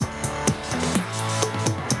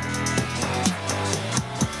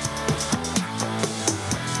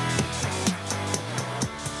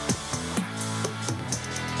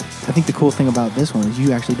I think the cool thing about this one is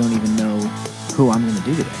you actually don't even know who I'm going to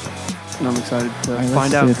do today. And I'm excited to right,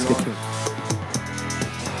 find out. Let's get to it.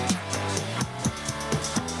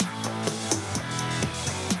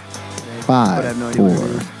 5, no idea what it 4,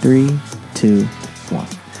 is. 3, 2,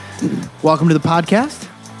 1. Welcome to the podcast.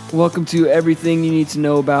 Welcome to Everything You Need to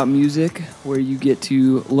Know About Music, where you get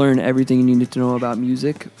to learn everything you need to know about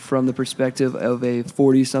music from the perspective of a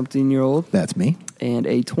 40-something-year-old That's me. and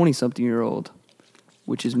a 20-something-year-old,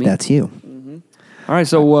 which is me. That's you. All right,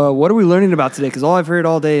 so what are we learning about today? Because all I've heard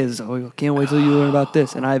all day is, oh, can't wait till you learn about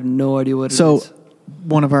this, and I have no idea what it is. So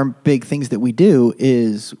one of our big things that we do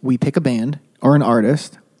is we pick a band or an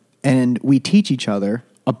artist, and we teach each other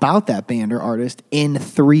about that band or artist in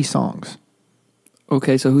 3 songs.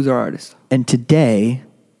 Okay, so who's our artist? And today,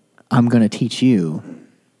 I'm going to teach you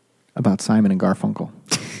about Simon and Garfunkel.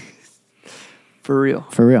 For real.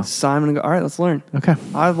 For real. Simon and All right, let's learn. Okay.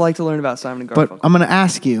 I'd like to learn about Simon and Garfunkel. But I'm going to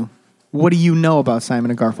ask you, what do you know about Simon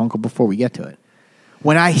and Garfunkel before we get to it?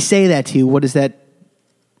 When I say that to you, what does that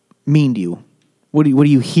mean to you? What do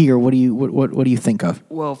you hear? What do you think of?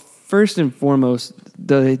 Well, first and foremost,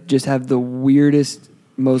 they just have the weirdest,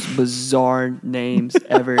 most bizarre names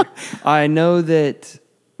ever. I know that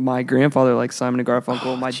my grandfather likes Simon and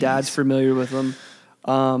Garfunkel. My dad's familiar with them.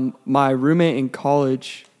 My roommate in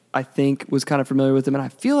college, I think, was kind of familiar with them, and I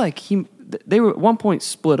feel like they were at one point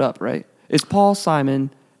split up, right? It's Paul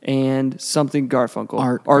Simon and something Garfunkel.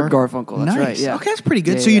 Art Garfunkel, that's nice. right. Yeah. Okay, that's pretty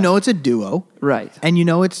good. Yeah, so you yeah. know it's a duo. Right. And you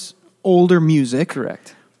know it's older music.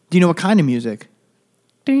 Correct. Do you know what kind of music?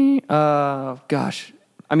 Gosh.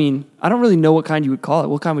 I mean, I don't really know what kind you would call it.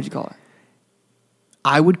 What kind would you call it?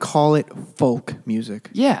 I would call it folk music.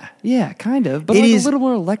 Yeah, kind of. But It like is- a little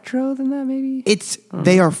more electro than that, maybe?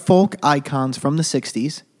 They are folk icons from the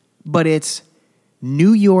 60s, but it's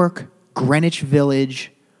New York, Greenwich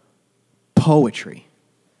Village poetry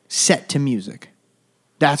set to music.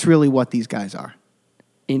 That's really what these guys are.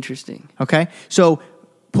 Interesting. Okay? So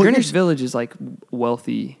Greenwich Village is like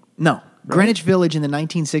wealthy. No. Greenwich Village in the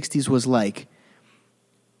 1960s was like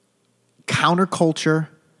counterculture,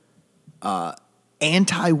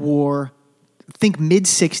 anti-war. Think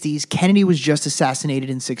mid-60s. Kennedy was just assassinated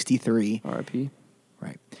in 63. R.I.P.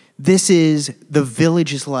 Right. The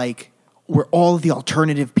village is like where all of the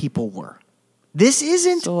alternative people were. This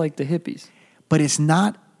isn't, So like the hippies. but it's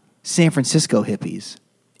not San Francisco hippies.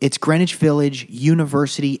 It's Greenwich Village,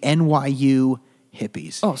 University, NYU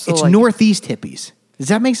hippies. Oh, so it's like- Northeast hippies. Does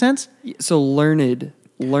that make sense? So learned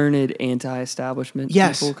anti-establishment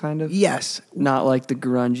Yes. people, kind of? Yes. Not like the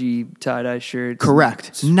grungy tie-dye shirts.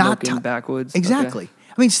 Correct. and Not smoking backwoods. Exactly. Okay.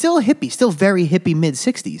 I mean, still a hippie, still very hippie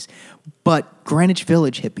mid-60s, but Greenwich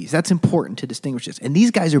Village hippies. That's important to distinguish this. And these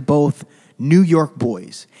guys are both New York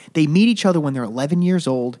boys. They meet each other when they're 11 years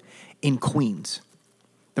old in Queens,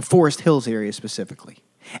 the Forest Hills area specifically.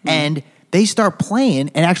 And they start playing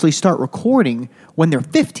and actually start recording when they're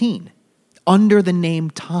 15 under the name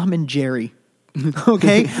Tom and Jerry.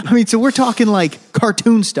 Okay? I mean, so we're talking like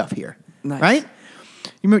cartoon stuff here. Nice. Right?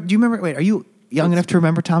 Do you remember, wait, are you young enough to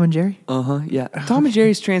remember Tom and Jerry? Uh-huh, yeah. Tom and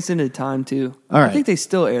Jerry's transcended time, too. All right. I think they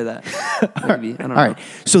still air that. Maybe. I don't know. All right.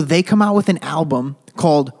 So they come out with an album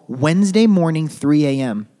called Wednesday Morning 3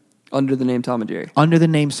 a.m. Under the name Tom and Jerry. under the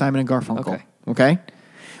name Simon and Garfunkel. Okay. Okay?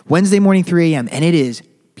 Wednesday Morning 3 a.m. And it is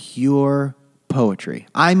pure poetry.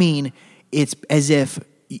 I mean, it's as if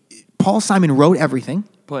Paul Simon wrote everything.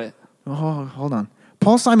 Play it. Oh, hold on.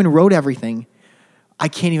 Paul Simon wrote everything. I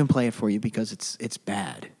can't even play it for you because it's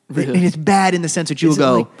bad. Really? And it's bad in the sense that you will Is it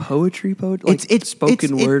go, like poetry? Like It's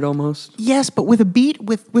spoken word almost? yes, but with a beat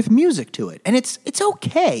with music to it. And it's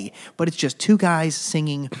okay, but it's just 2 guys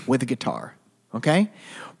singing with a guitar. Okay?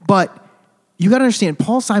 But you got to understand,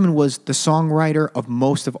 Paul Simon was the songwriter of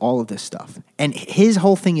most of all of this stuff. And his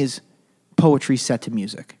whole thing is poetry set to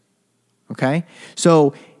music. Okay?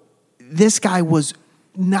 So this guy was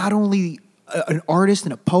not only an artist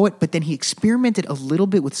and a poet, but then he experimented a little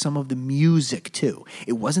bit with some of the music too.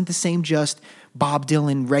 It wasn't the same just Bob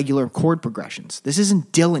Dylan regular chord progressions. This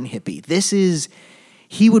isn't Dylan hippie.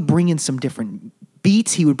 He would bring in some different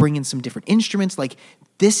beats. He would bring in some different instruments. Like,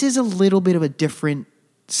 this is a little bit of a different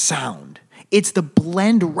sound. It's the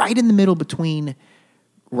blend right in the middle between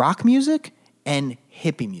rock music and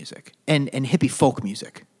hippie music and hippie folk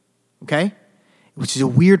music. Okay? Which is a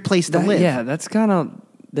weird place to live. Yeah, that's kind of...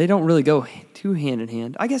 They don't really go too hand in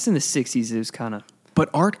hand. I guess in the 60s it was kind of... But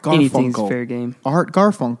Art Garfunkel... Anything's fair game. Art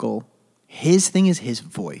Garfunkel, his thing is his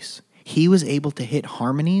voice. He was able to hit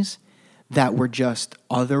harmonies that were just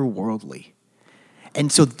otherworldly. And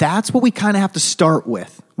so that's what we kind of have to start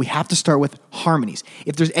with. We have to start with harmonies.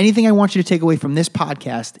 If there's anything I want you to take away from this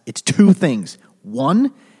podcast, it's 2 things.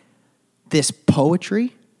 1, this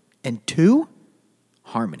poetry, and 2,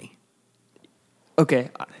 harmony. Okay.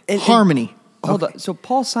 Harmony. Hold Okay. on. So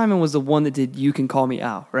Paul Simon was the one that did "You Can Call Me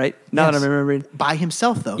Al," right? Now that I'm remembering. By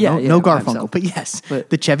himself, though. Yeah, no by Garfunkel. himself. But yes, But-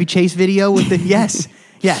 the Chevy Chase video with the yes.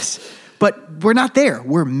 But we're not there.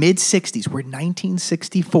 We're mid-60s. We're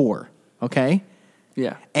 1964, okay?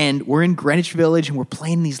 Yeah. And we're in Greenwich Village, and we're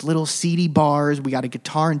playing these little seedy bars. We got a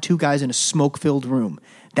guitar and 2 guys in a smoke-filled room.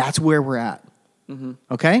 That's where we're at,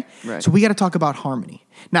 okay? Right. So we got to talk about harmony.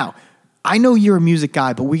 Now, I know you're a music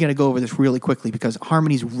guy, but we got to go over this really quickly because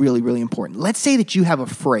harmony is really, really important. Let's say that you have a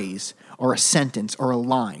phrase or a sentence or a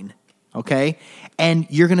line, okay? And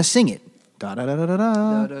you're going to sing it.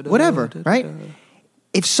 Da-da-da-da-da, whatever, right?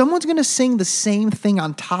 If someone's going to sing the same thing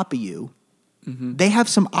on top of you, they have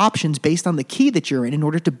some options based on the key that you're in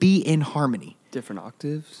order to be in harmony. Different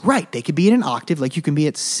octaves. Right. They could be in an octave, like you can be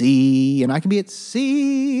at C, and I can be at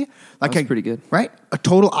C. Like That's pretty good. Right? A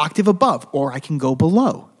total octave above, or I can go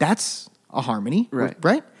below. That's a harmony. Right.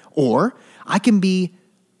 Right? Or I can be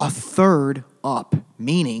a third up,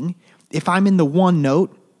 meaning if I'm in the 1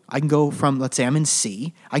 note, I can go from, let's say I'm in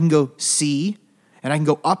C, I can go C, and I can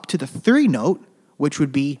go up to the 3 note, which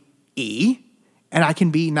would be E, and I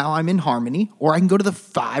can be, now I'm in harmony, or I can go to the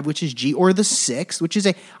 5, which is G, or the 6, which is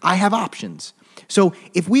A. I have options. So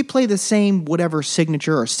if we play the same whatever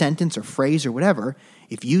signature or sentence or phrase or whatever,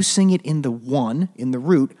 if you sing it in the 1, in the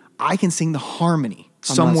root, I can sing the harmony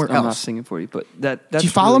somewhere else. I'm not singing for you, but that's Do you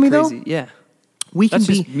follow really me, though? crazy. Yeah. We can That's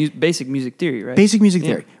be just basic music theory, right? basic music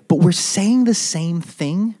theory, but we're saying the same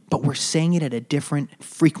thing, but we're saying it at a different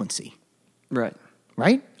frequency, Right.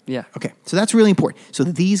 right? Yeah. Okay, so that's really important. So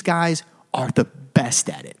these guys are the best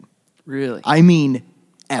at it. Really? I mean,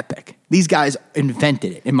 epic. These guys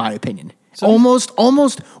invented it, in my opinion. So-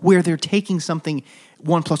 Almost where they're taking something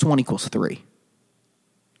 1 + 1 = 3.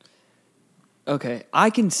 Okay. I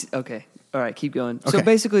can see. Okay. All right. Keep going. So Okay.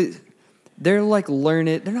 basically, they're like learned.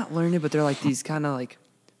 They're not learned, but they're like these kind of like,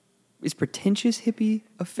 is pretentious hippie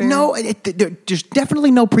affair? No, there's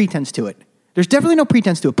definitely no pretense to it. There's definitely no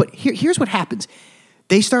pretense to it. But here's what happens: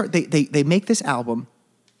 they make this album,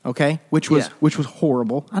 okay, which was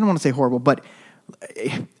horrible. I don't want to say horrible, but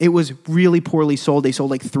it was really poorly sold. They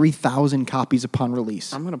sold like 3,000 copies upon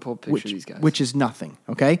release. I'm gonna pull a picture of these guys. which is nothing.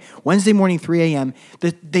 Okay, Wednesday morning, 3 a.m.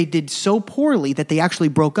 They did so poorly that they actually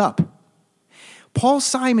broke up. Paul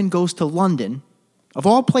Simon goes to London, of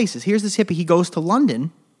all places. Here's this hippie. He goes to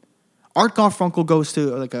London. Art Garfunkel goes to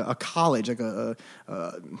like a college, like an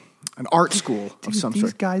art school of some These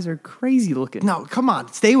sort. guys are crazy looking. No, come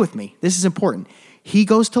on, stay with me. This is important. He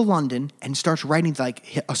goes to London and starts writing like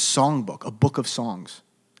a songbook, a book of songs,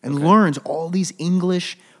 and learns all these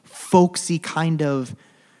English folksy kind of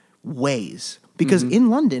ways. Because in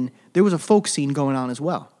London, there was a folk scene going on as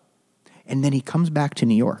well. And then he comes back to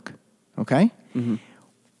New York, okay?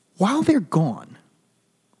 While they're gone,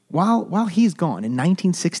 while he's gone in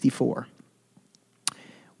 1964,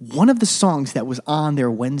 one of the songs that was on their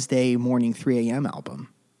Wednesday morning 3 a.m. album,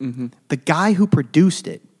 the guy who produced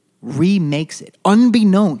it remakes it,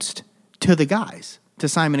 unbeknownst to the guys, to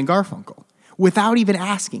Simon and Garfunkel, without even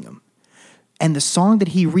asking them. And the song that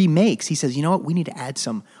he remakes, he says, you know what, we need to add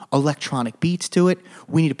some electronic beats to it.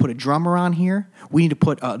 We need to put a drummer on here. We need to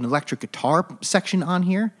put an electric guitar section on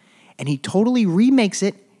here. And he totally remakes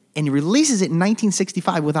it and he releases it in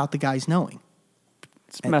 1965 without the guys knowing.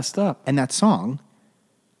 It's messed up. And that song,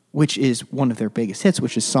 which is one of their biggest hits,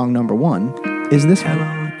 which is song number 1, is this one.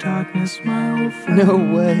 Hello, darkness, my old friend. No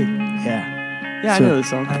way. Yeah. Yeah, So- I know this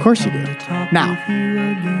song. Of course you do. Now,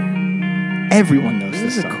 everyone knows This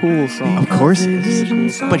this is a song. cool song. Of course it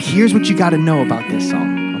is. But here's what you got to know about this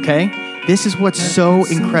song, okay? This is what's so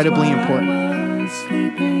incredibly important.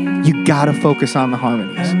 You got to focus on the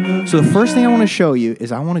harmonies. So the first thing I want to show you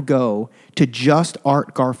is I want to go to just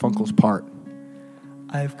Art Garfunkel's part.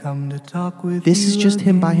 I've come to talk with This is just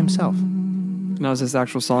him by himself. Now, is this the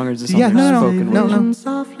actual song or is this Yeah, something no, spoken no, word? no.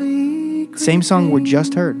 Softly Same song we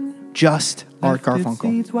just heard. Just Art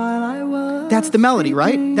Garfunkel. while I was That's the melody,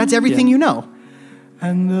 right? That's everything Yeah. you know,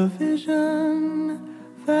 and the vision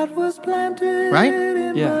that was planted right?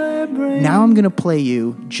 in Yeah. my brain. Now I'm going to play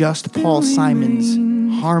you just Paul Simon's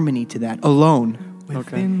harmony to that alone.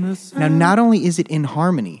 Okay. In the sun, Now, not only is it in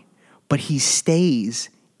harmony, but he stays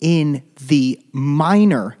in the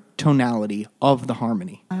minor tonality of the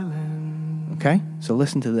harmony. Okay? So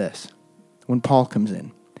listen to this when Paul comes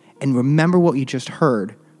in. And remember what you just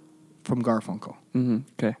heard from Garfunkel,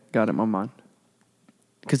 Okay. Got it in my mind.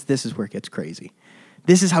 because this is where it gets crazy.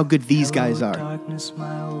 This is how good these guys hello, are. darkness,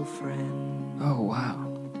 my old friend. Oh, wow.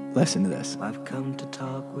 Listen to this. I've come to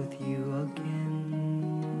talk with you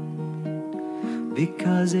again.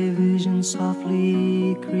 because a vision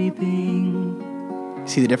softly creeping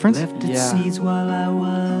See the difference? left its Yeah. seeds while I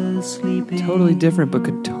was sleeping. Totally different, but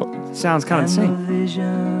sounds kind of the And same. the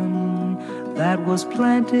vision that was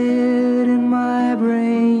planted in my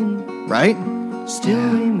brain Right? still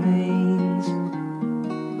Yeah. remains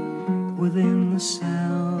within the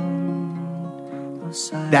sound of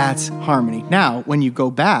silence. That's harmony. Now, when you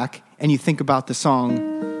go back and you think about the song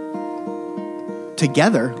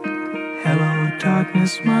together, Hello,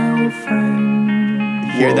 darkness, my old friend.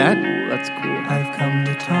 you hear that? Ooh, that's cool. I've come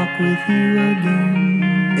to talk with you again.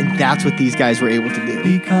 And that's what these guys were able to do.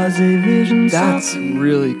 Because a vision That's softly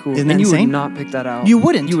really cool. Isn't that and you insane? would not pick that out. You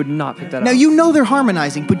wouldn't. You would not pick that Now, out. you know they're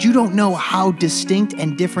harmonizing, but you don't know how distinct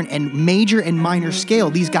and different and major and minor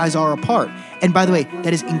scale these guys are apart. And by the way,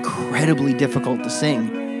 that is incredibly difficult to sing.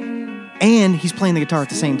 And he's playing the guitar at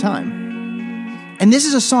the same time. And this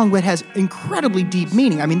is a song that has incredibly deep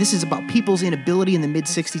meaning. I mean, this is about people's inability in the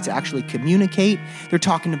mid-'60s to actually communicate. They're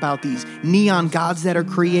talking about these neon gods that are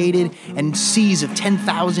created and seas of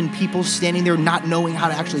 10,000 people standing there not knowing how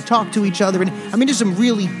to actually talk to each other. And I mean, there's some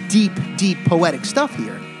really deep, deep poetic stuff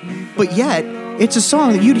here. But yet, it's a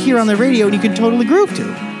song that you'd hear on the radio and you could totally groove to.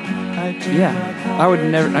 Yeah. I would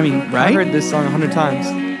never, I mean, Right? I heard this song 100 times.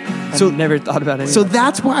 So- I've never thought about it. So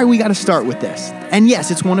that's why we got to start with this. And yes,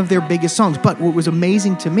 it's one of their biggest songs. But what was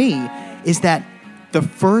amazing to me is that the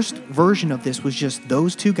first version of this was just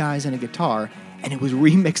those two guys and a guitar, and it was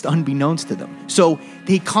remixed unbeknownst to them. So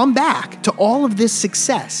they come back to all of this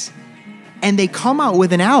success, and they come out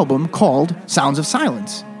with an album called Sounds of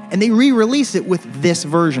Silence. And they re-release it with this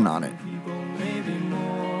version on it.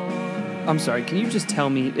 I'm sorry, can you just tell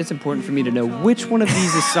me, it's important for me to know which one of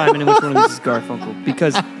these is Simon and which one of these is Garfunkel,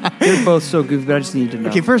 because they're both so goofy, but I just need to know.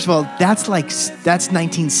 Okay, first of all, that's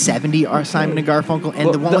 1970 Simon and Garfunkel, and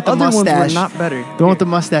Well, the one the with the other ones were mustache. not better. The one with the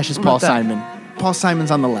mustache is What Paul about that? Simon. Paul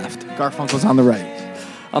Simon's on the left. Garfunkel's on the right.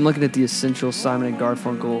 I'm looking at the essential Simon and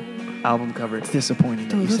Garfunkel album cover. It's disappointing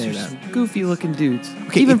that you Those say are that. some goofy looking dudes,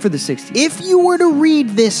 Okay, even if- for the 60s. If you were to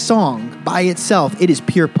read this song by itself, it is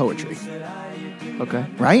pure poetry, Okay.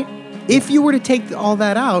 right? If you were to take all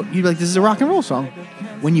that out, you'd be like, this is a rock and roll song.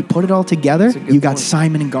 When you put it all together, That's a good you got point.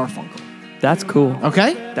 Simon and Garfunkel. That's cool.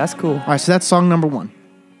 Okay? That's cool. All right, so that's song number one.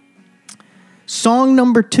 Song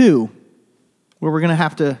number two, where we're going to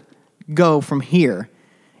have to go from here,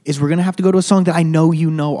 is we're going to have to go to a song that I know you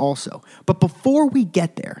know also. But before we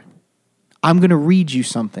get there, I'm going to read you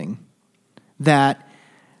something that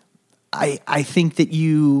I think that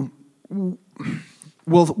you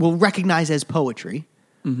will recognize as poetry,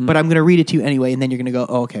 but I'm going to read it to you anyway, and then you're going to go,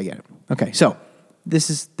 oh, okay, I get it. Okay, so this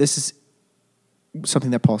is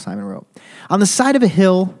something that Paul Simon wrote. On the side of a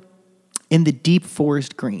hill in the deep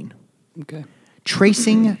forest green, Okay.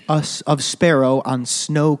 tracing us of sparrow on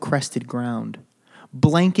snow-crested ground,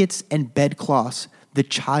 blankets and bedcloths, the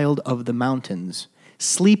child of the mountains,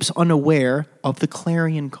 sleeps unaware of the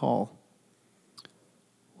clarion call.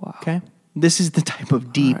 Wow. Okay? This is the type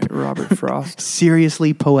of deep, All right, Robert Frost.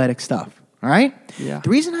 seriously poetic stuff. All right? Yeah. The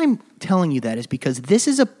reason I'm telling you that is because this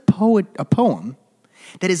is a poem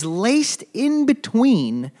that is laced in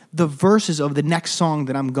between the verses of the next song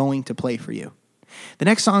that I'm going to play for you. The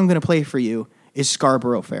next song I'm going to play for you is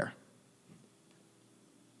Scarborough Fair,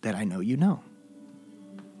 that I know you know.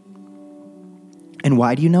 And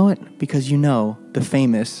why do you know it? Because you know the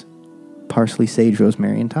famous parsley, sage,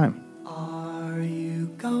 rosemary, and thyme. Are you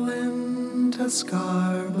going to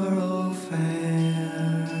Scarborough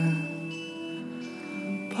Fair?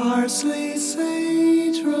 Parsley,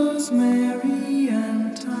 sage, rosemary,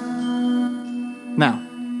 and thyme. Now,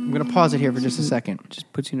 I'm going to pause it here for just a second.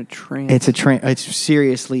 Just puts you in a trance. It's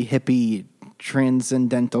seriously hippie,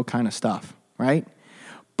 transcendental kind of stuff, right?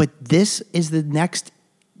 But this is the next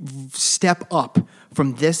step up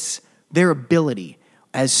from their ability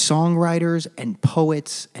as songwriters and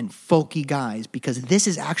poets and folky guys, because this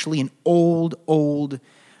is actually an old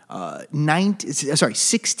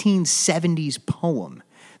 1670s poem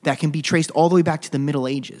that can be traced all the way back to the Middle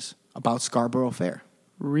Ages about Scarborough Fair.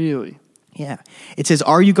 Really? Yeah. It says,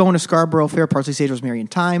 are you going to Scarborough Fair, parsley, sage, rosemary, and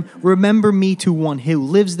thyme? Remember me to one who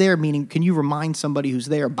lives there, meaning can you remind somebody who's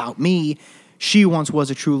there about me? She once was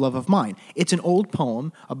a true love of mine. It's an old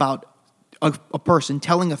poem about a person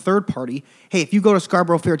telling a third party, hey, if you go to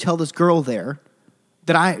Scarborough Fair, tell this girl there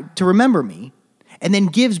to remember me, and then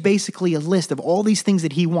gives basically a list of all these things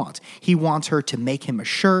that he wants. He wants her to make him a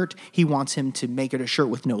shirt. He wants him to make it a shirt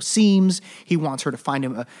with no seams. He wants her to find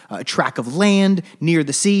him a tract of land near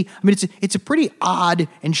the sea. I mean, it's a pretty odd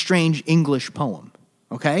and strange English poem,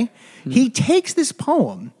 okay? He takes this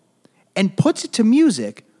poem and puts it to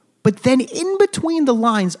music But then in between the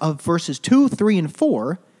lines of verses 2, 3, and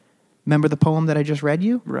 4, remember the poem that I just read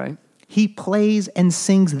you? Right. He plays and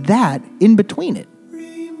sings that in between it,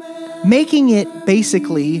 making it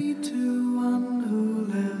basically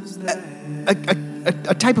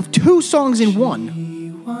a type of two songs in one.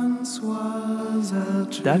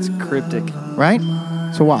 That's cryptic. Right?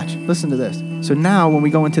 So watch. Listen to this. So now when we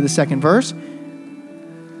go into the second verse,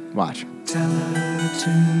 watch.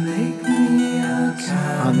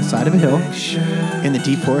 On the side of a hill, in the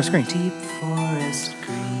deep forest green.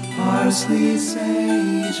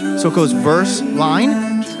 So it goes verse, line,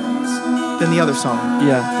 then the other song.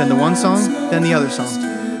 Yeah. Then the one song, then the other song.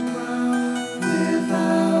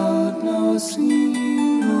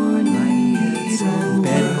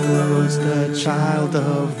 The child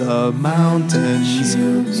of the mountains.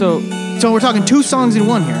 So we're talking two songs in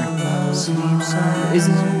one here.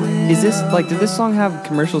 is this like, did this song have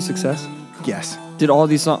commercial success? Yes. Did all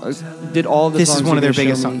the songs This is one of their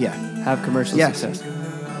biggest songs. Yeah. have commercial success?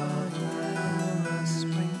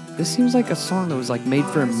 This seems like a song that was like made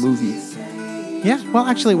for a movie. Yeah. Well,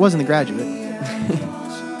 actually, it wasn't The Graduate.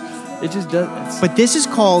 It just does. But this is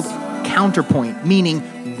called counterpoint, meaning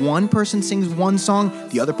one person sings one song,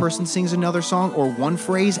 the other person sings another song, or one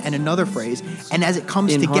phrase and another phrase, and as it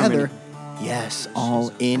comes together, yes,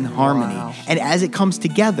 all in harmony. Wow. And as it comes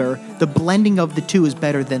together, the blending of the two is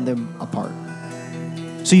better than them apart.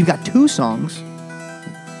 So you've got two songs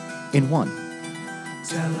in one.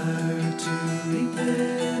 Tell her to reap it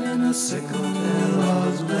in a sickle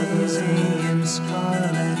billows blazing in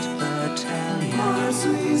scarlet battalion.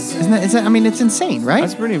 Isn't that, I mean, it's insane, right?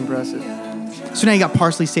 That's pretty impressive. So now you got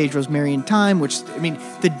parsley, sage, rosemary, and thyme, which, I mean,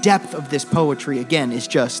 the depth of this poetry, again, is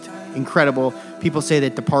just incredible. People say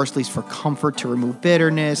that the parsley's for comfort, to remove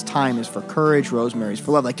bitterness, thyme is for courage, rosemary is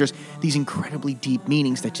for love. Like, there's these incredibly deep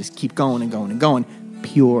meanings that just keep going and going and going.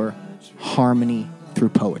 Pure harmony through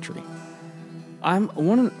poetry.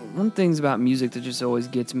 One of the things about music that just always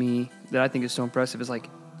gets me, that I think is so impressive, is like,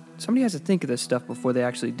 somebody has to think of this stuff before they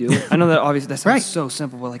actually do it. I know that obviously that sounds Right. so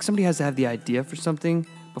simple, but like somebody has to have the idea for something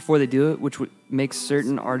before they do it, which would make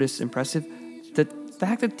certain artists impressive. The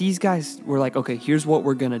fact that these guys were like, okay, here's what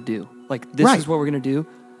we're gonna do. Like, this is what we're gonna do.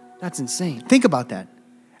 That's insane. Think about that.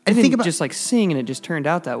 And think think about just like sing, and it just turned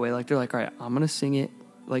out that way. Like, they're like, all right, I'm gonna sing it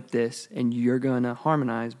like this, and you're gonna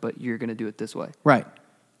harmonize, but you're gonna do it this way. Right.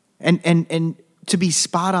 And to be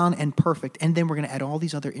spot on and perfect, and then we're going to add all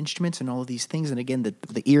these other instruments and all of these things, and again,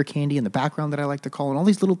 the ear candy in the background that I like to call, and all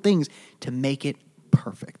these little things to make it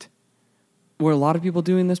perfect. Were a lot of people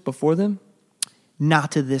doing this before them?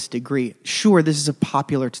 Not to this degree. Sure, this is a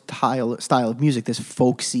popular style of music, this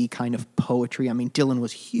folksy kind of poetry. I mean, Dylan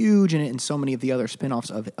was huge in it, and so many of the other spin-offs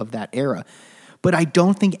of that era. But I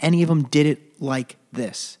don't think any of them did it like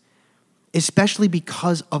this, especially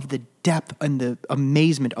because of the depth and the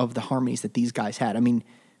amazement of the harmonies that these guys had. I mean,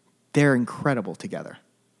 they're incredible together.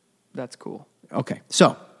 That's cool. Okay,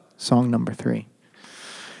 so song number 3.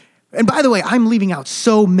 And by the way, I'm leaving out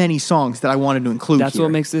so many songs that I wanted to include. That's here.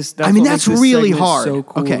 what makes this. That's really hard. So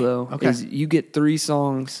cool, okay, though. Okay. Is you get 3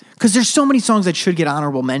 songs. Because there's so many songs that should get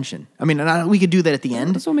honorable mention. I mean, we could do that at the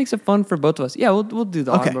end. That's what makes it fun for both of us. Yeah, we'll do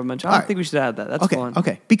the honorable mention. I think we should add that. That's fun.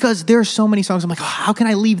 Okay, because there are so many songs. I'm like, how can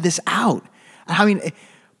I leave this out? I mean,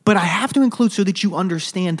 but I have to include so that you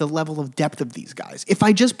understand the level of depth of these guys. If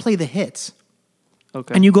I just play the hits,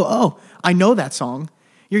 and you go, oh, I know that song,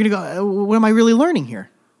 you're going to go, what am I really learning here?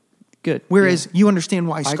 Good. Whereas you understand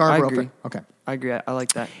why Scarborough. I agree. Okay. I agree. I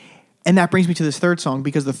like that. And that brings me to this third song,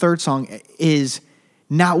 because the third song is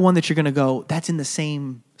not one that you're going to go, that's in the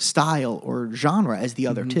same style or genre as the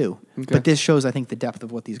other two. Okay. But this shows, I think, the depth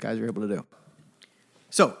of what these guys are able to do.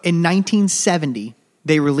 So in 1970,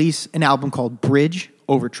 they release an album called Bridge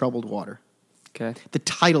Over Troubled Water. Okay. The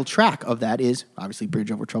title track of that is obviously Bridge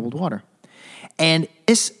Over Troubled Water. And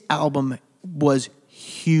this album was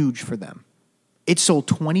huge for them. It sold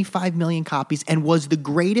 25 million copies and was the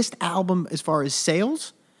greatest album as far as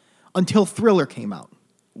sales until Thriller came out.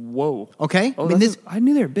 Whoa. Okay? Oh, I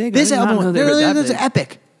knew they were big. This I did not album know they were that was big.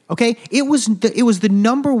 epic. Okay? It was the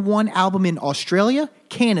number one album in Australia,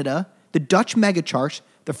 Canada, the Dutch mega charts,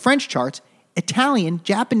 the French charts, Italian,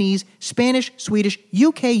 Japanese, Spanish, Swedish,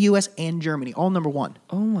 UK, US, and Germany. All number one.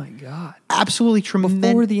 Oh, my God. Absolutely tremendous.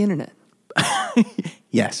 Before the internet.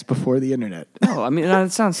 Yes, before the internet. No, I mean,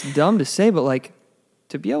 it sounds dumb to say, but like,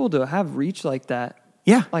 to be able to have reach like that.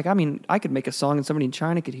 Yeah. Like, I mean, I could make a song and somebody in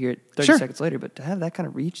China could hear it 30 seconds later, but to have that kind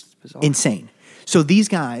of reach is bizarre. Insane. So these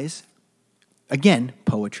guys, again,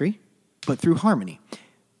 poetry, but through harmony.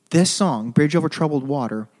 This song, Bridge Over Troubled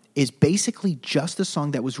Water, is basically just a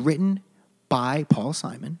song that was written by Paul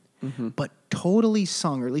Simon but totally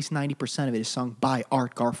sung, or at least 90% of it is sung by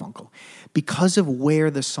Art Garfunkel. Because of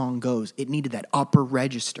where the song goes, it needed that upper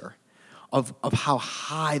register of how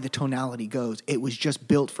high the tonality goes. It was just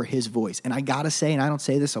built for his voice. And I gotta say, and I don't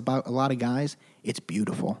say this about a lot of guys, it's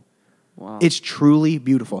beautiful. Wow. It's truly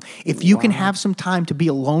beautiful. If you can have some time to be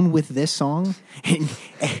alone with this song,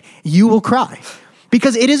 you will cry.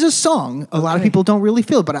 Because it is a song, a lot of people don't really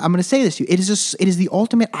feel it, but I'm going to say this to you. It is the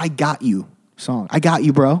ultimate I got you song. I got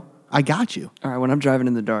you, bro. I got you. All right, when I'm driving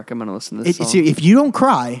in the dark, I'm going to listen to this song. See, if you don't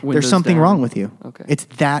cry, Windows there's something down. wrong with you. Okay. It's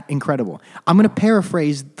that incredible. I'm going to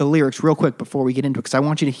paraphrase the lyrics real quick before we get into it because I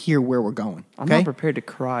want you to hear where we're going. I'm okay? not prepared to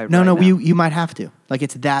cry No, right no, now. you might have to. Like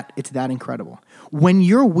it's that incredible. When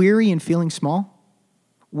you're weary and feeling small,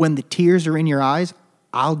 when the tears are in your eyes,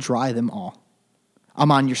 I'll dry them all.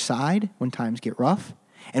 I'm on your side when times get rough.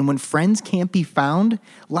 And when friends can't be found,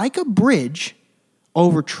 like a bridge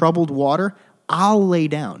over troubled water, I'll lay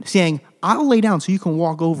down. Saying, I'll lay down so you can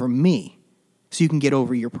walk over me, so you can get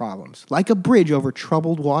over your problems. Like a bridge over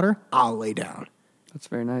troubled water, I'll lay down. That's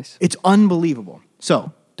very nice. It's unbelievable.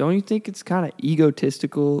 So, don't you think it's kind of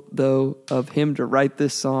egotistical, though, of him to write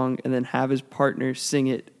this song and then have his partner sing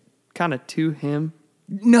it kind of to him?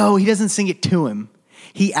 no, he doesn't sing it to him.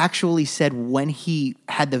 He actually said when he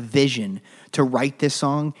had the vision to write this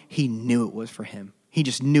song, he knew it was for him. He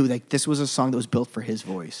just knew that this was a song that was built for his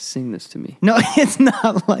voice. Sing this to me. No, it's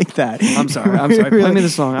not like that. I'm sorry. Play me the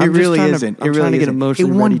song. It really isn't. I'm trying to get emotionally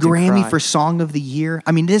It won ready to Grammy cry. for Song of the Year.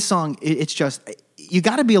 I mean, this song, it's just, you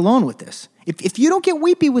got to be alone with this. If you don't get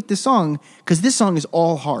weepy with this song, because this song is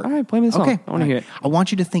all heart. All right, play me the song. Okay. I want to hear it. I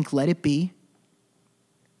want you to think Let It Be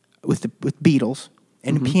with Beatles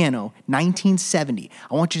and piano, 1970.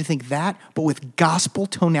 I want you to think that, but with gospel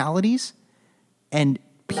tonalities and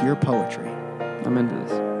pure poetry. I'm into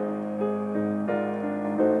this.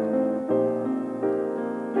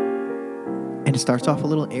 And it starts off a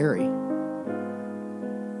little airy.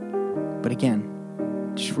 But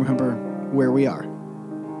again, just remember where we are.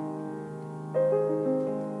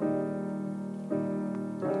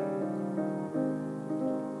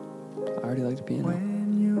 I already like the piano.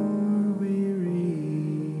 When you're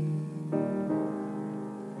weary,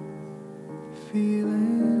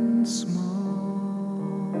 feeling small,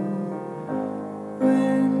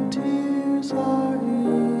 when tears are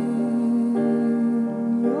in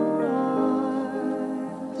your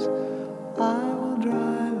eyes, I will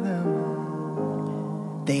dry them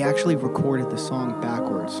all. They actually recorded the song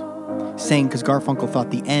backwards, saying because Garfunkel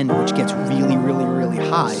thought the end, which gets really, really, really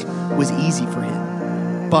high, was easy for him.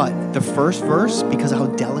 But the first verse, because of how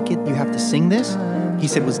delicate you have to sing this, he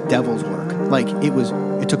said was devil's work. Like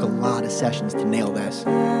it took a lot of sessions to nail this.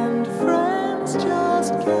 And friends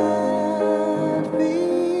just can't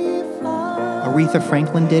be found. Aretha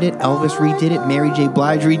Franklin did it, Elvis redid it, Mary J.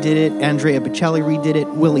 Blige redid it, Andrea Bocelli redid it,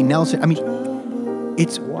 Willie Nelson. I mean,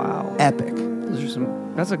 it's Wow. epic.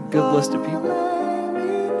 That's a good list of people.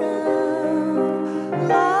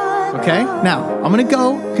 Okay, now I'm gonna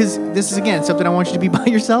go because this is again something I want you to be by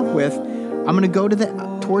yourself with. I'm gonna go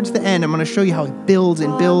towards the end. I'm gonna show you how it builds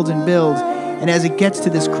and builds and builds, and as it gets to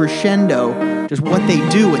this crescendo, just what they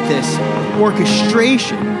do with this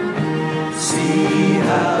orchestration. See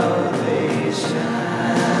how they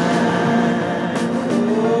shine.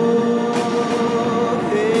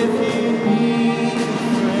 Oh, if you need a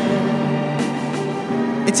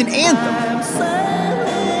friend, It's an anthem. I'm sailing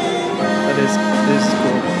That is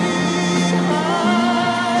cool.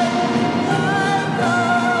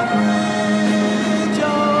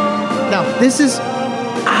 Now this is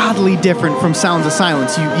oddly different from Sounds of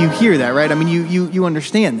Silence. You hear that, right? I mean, you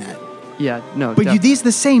understand that. Yeah, no. But these are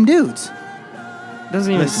the same dudes.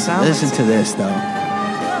 doesn't even sound. Listen to this though.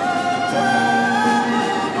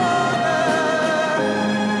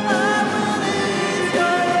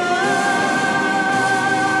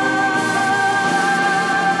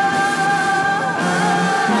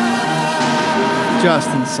 Just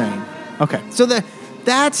insane. Okay, so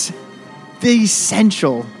that's the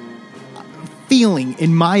essential feeling,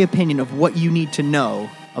 in my opinion, of what you need to know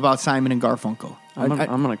about Simon and Garfunkel. I'm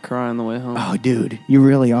gonna cry on the way home. Oh, dude, you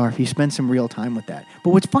really are if you spend some real time with that.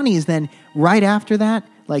 But what's funny is then right after that,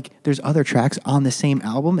 like there's other tracks on the same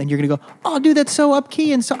album, and you're gonna go, "Oh, dude, that's so up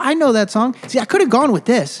key," and so I know that song. See, I could have gone with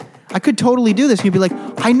this. I could totally do this. And you'd be like,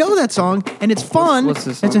 "I know that song, and it's fun." What's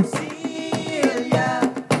this It's song?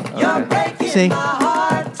 see,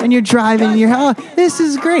 and you're driving, and you're, "Oh, this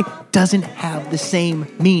is great." Doesn't have the same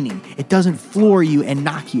meaning. It doesn't floor you and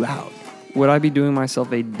knock you out. Would I be doing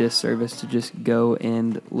myself a disservice to just go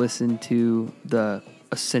and listen to the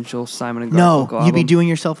essential Simon and No, Garfunkel you'd be album. doing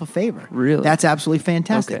yourself a favor. Really? That's absolutely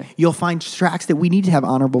fantastic. Okay. You'll find tracks that we need to have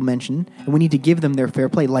honorable mention, and we need to give them their fair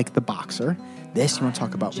play, like The Boxer. This, you want to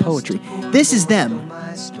talk about poetry. This is them.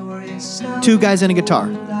 Two guys and a guitar.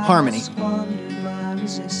 Harmony.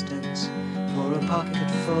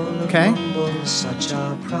 Okay?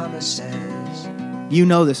 You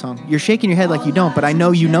know this song. You're shaking your head like you don't, but I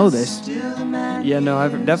know you know this. Yeah, no,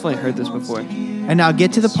 I've definitely heard this before. And now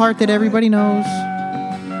get to the part that everybody knows.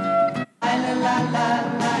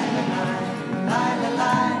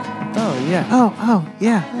 Oh, yeah. Oh,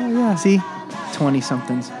 yeah. See?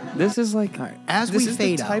 20-somethings. This is like, All right, as this we is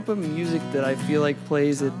fade the out. type of music that I feel like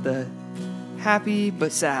plays at the happy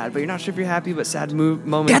but sad, but you're not sure if you're happy but sad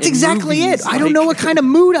moment. That's in exactly movies. it. I don't know what kind of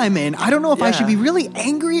mood I'm in. I don't know if I Yeah. should be really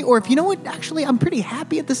angry or if, you know what, actually, I'm pretty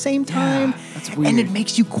happy at the same time. that's And weird. it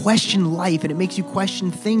makes you question life, and it makes you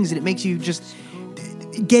question things, and it makes you just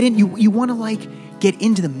get in. You want to, like, get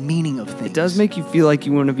into the meaning of things. It does make you feel like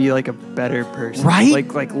you want to be like a better person,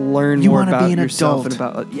 Right? Like learn You more wanna about be an yourself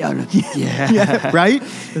adult. and about Yeah, right?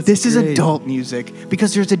 This is great. adult music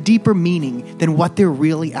because there's a deeper meaning than what they're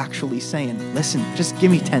really actually saying. Listen, just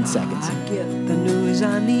give me 10 seconds. I get the news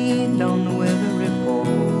I need on the weather report.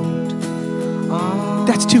 Oh,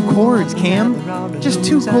 That's 2 chords, Cam. Just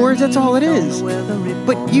 2 chords, that's all it is.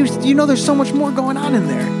 But you know there's so much more going on in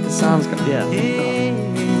there. It sounds good. Yeah. Hey,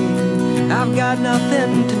 I've got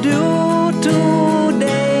nothing to do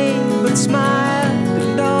today but smile.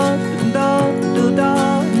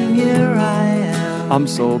 And here I am. I'm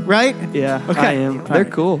sold. Right? Yeah, Okay. I am. All They're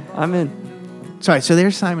right. cool. I'm in. Sorry, so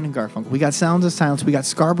there's Simon and Garfunkel. We got Sounds of Silence. We got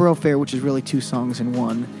Scarborough Fair, which is really 2 songs in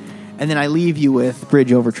one. And then I leave you with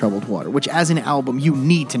Bridge Over Troubled Water, which as an album you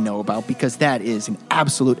need to know about because that is an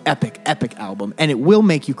absolute epic album. And it will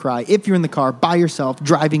make you cry if you're in the car by yourself,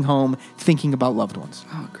 driving home, thinking about loved ones.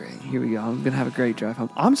 Oh, great. Here we go. I'm going to have a great drive home.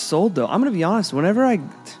 I'm sold, though. I'm going to be honest.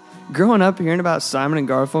 Growing up hearing about Simon and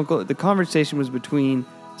Garfunkel, the conversation was between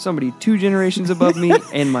somebody 2 generations above me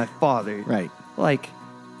and my father. Right. Like,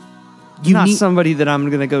 You not need- somebody that I'm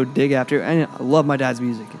going to go dig after. And I love my dad's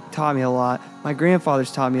music. It taught me a lot. My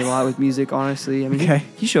grandfather's taught me a lot with music, honestly. I mean, Okay.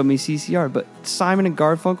 he showed me CCR. But Simon and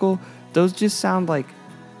Garfunkel, those just sound like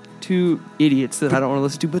 2 idiots that I don't want to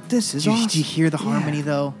listen to. But this is awesome. Do you hear the harmony,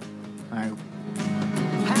 though? All right.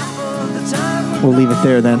 Half of the time We'll leave it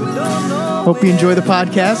there then. we don't know Hope you enjoy the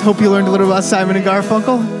podcast. Hope you learned a little about Simon and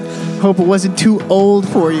Garfunkel. Hope it wasn't too old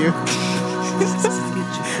for you.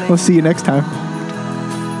 We'll see you next time.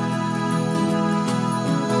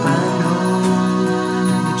 I know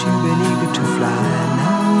that you've been eager to fly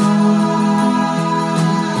now.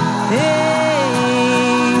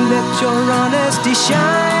 Hey, let your honesty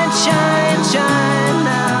shine, shine, shine.